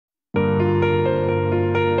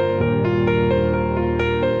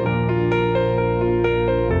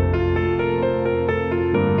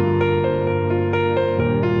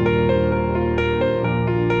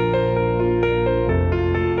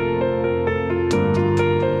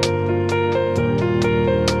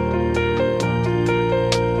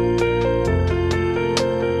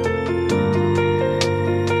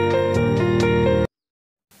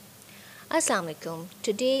Assalamualaikum.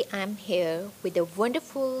 Today I'm here with a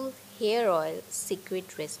wonderful hair oil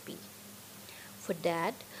secret recipe. For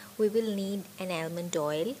that, we will need an almond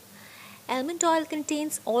oil. Almond oil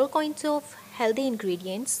contains all kinds of healthy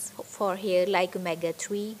ingredients for hair like omega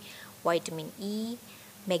 3, vitamin E,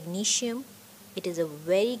 magnesium. It is a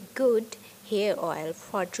very good hair oil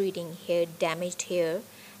for treating hair damaged hair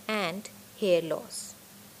and hair loss.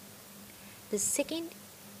 The second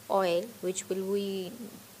oil which will we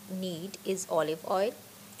need is olive oil.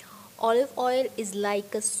 Olive oil is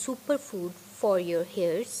like a superfood for your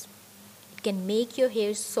hairs. It can make your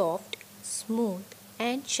hair soft, smooth,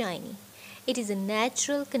 and shiny. It is a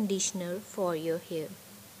natural conditioner for your hair.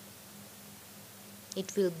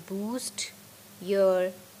 It will boost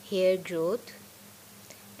your hair growth,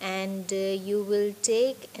 and you will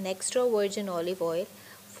take an extra virgin olive oil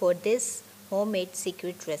for this homemade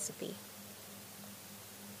secret recipe.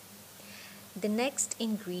 The next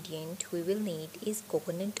ingredient we will need is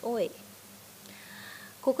coconut oil.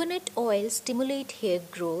 Coconut oil stimulates hair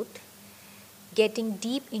growth. Getting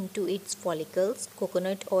deep into its follicles,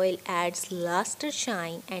 coconut oil adds luster,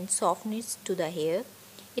 shine, and softness to the hair.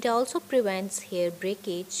 It also prevents hair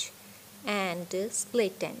breakage and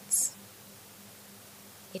split ends.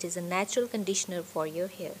 It is a natural conditioner for your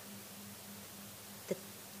hair. The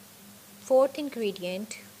fourth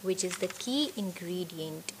ingredient, which is the key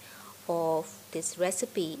ingredient of this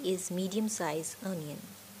recipe, is medium-sized onion.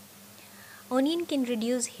 Onion can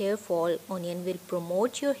reduce hair fall. Onion will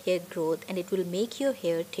promote your hair growth and it will make your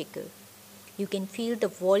hair thicker. You can feel the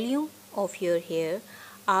volume of your hair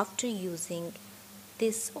after using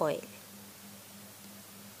this oil.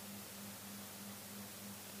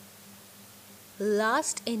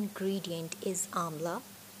 Last ingredient is amla.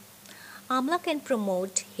 Amla can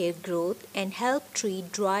promote hair growth and help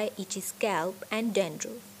treat dry, itchy scalp and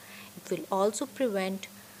dandruff. It will also prevent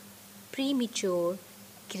premature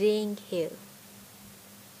graying hair.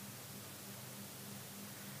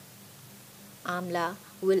 Amla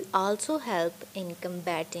will also help in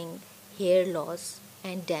combating hair loss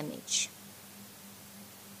and damage.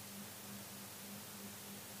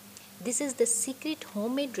 This is the secret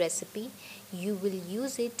homemade recipe. You will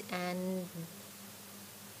use it and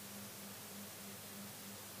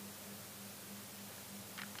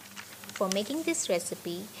for making this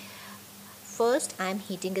recipe, first I am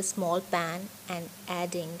heating a small pan and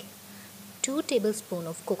adding 2 tablespoons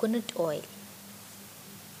of coconut oil.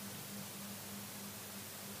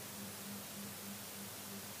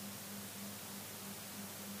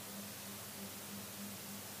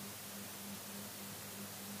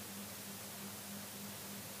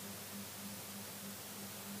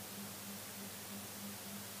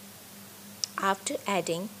 After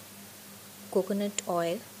adding coconut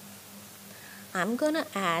oil, I'm gonna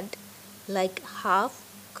add like half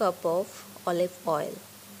cup of olive oil.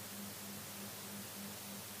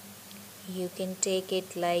 You can take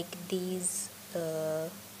it like these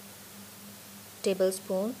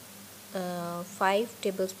tablespoon, 5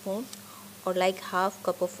 tablespoon, or like half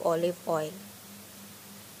cup of olive oil.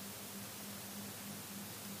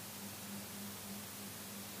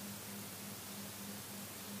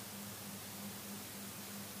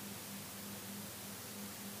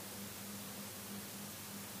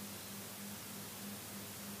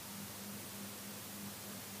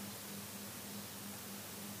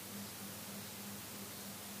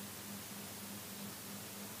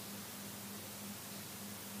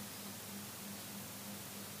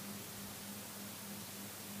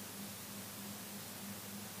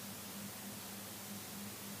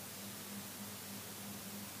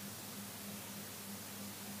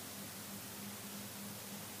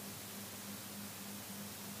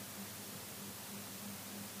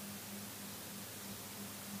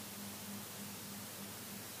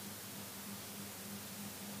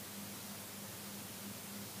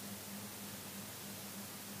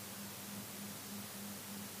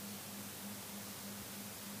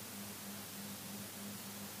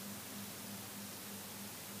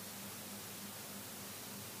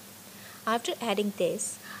 After adding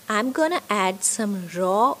this, I'm gonna add some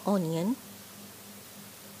raw onion.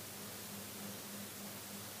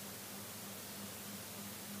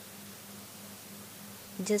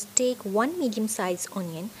 Just take one medium-sized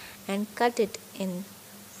onion and cut it in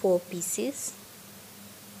 4 pieces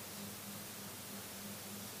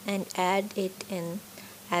and add it in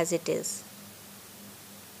as it is.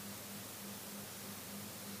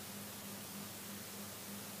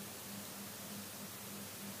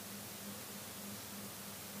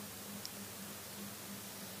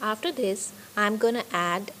 After this, I'm gonna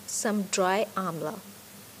add some dry amla.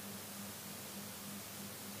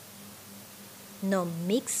 Now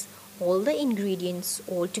mix all the ingredients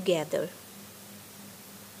all together.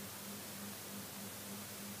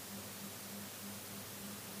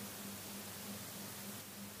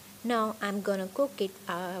 Now I'm gonna cook it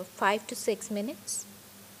 5 to 6 minutes.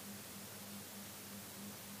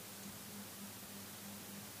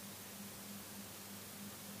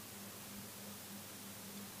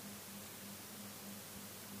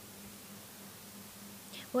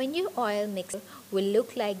 When your oil mixture will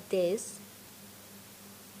look like this,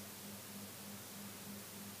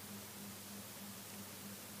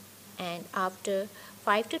 and after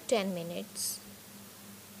 5 to 10 minutes,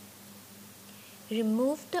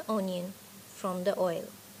 remove the onion from the oil.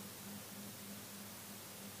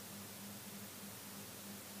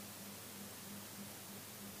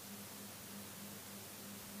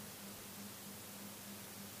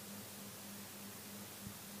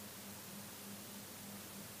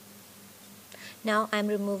 Now I'm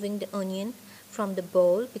removing the onion from the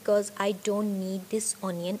bowl because I don't need this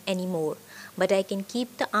onion anymore, but I can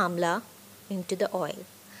keep the amla into the oil.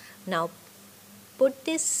 Now put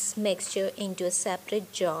this mixture into a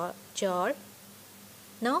separate jar.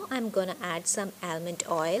 Now I'm gonna add some almond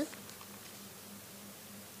oil,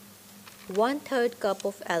 1/3 cup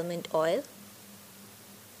of almond oil.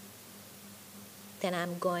 Then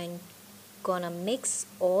I'm gonna mix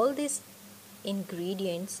all these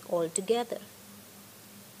ingredients all together.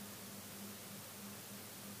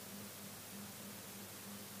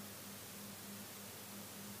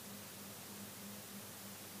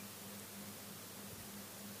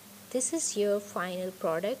 This is your final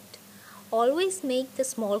product. Always make the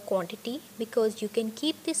small quantity because you can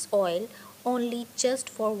keep this oil only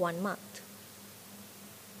just for 1 month.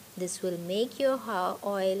 This will make your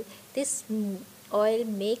oil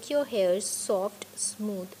make your hair soft,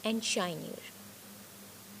 smooth and shinier.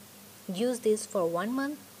 Use this for 1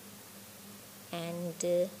 month and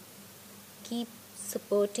keep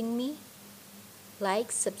supporting me.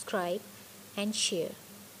 Like, subscribe and share.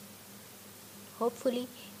 Hopefully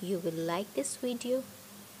you will like this video.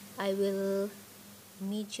 I will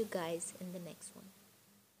meet you guys in the next one.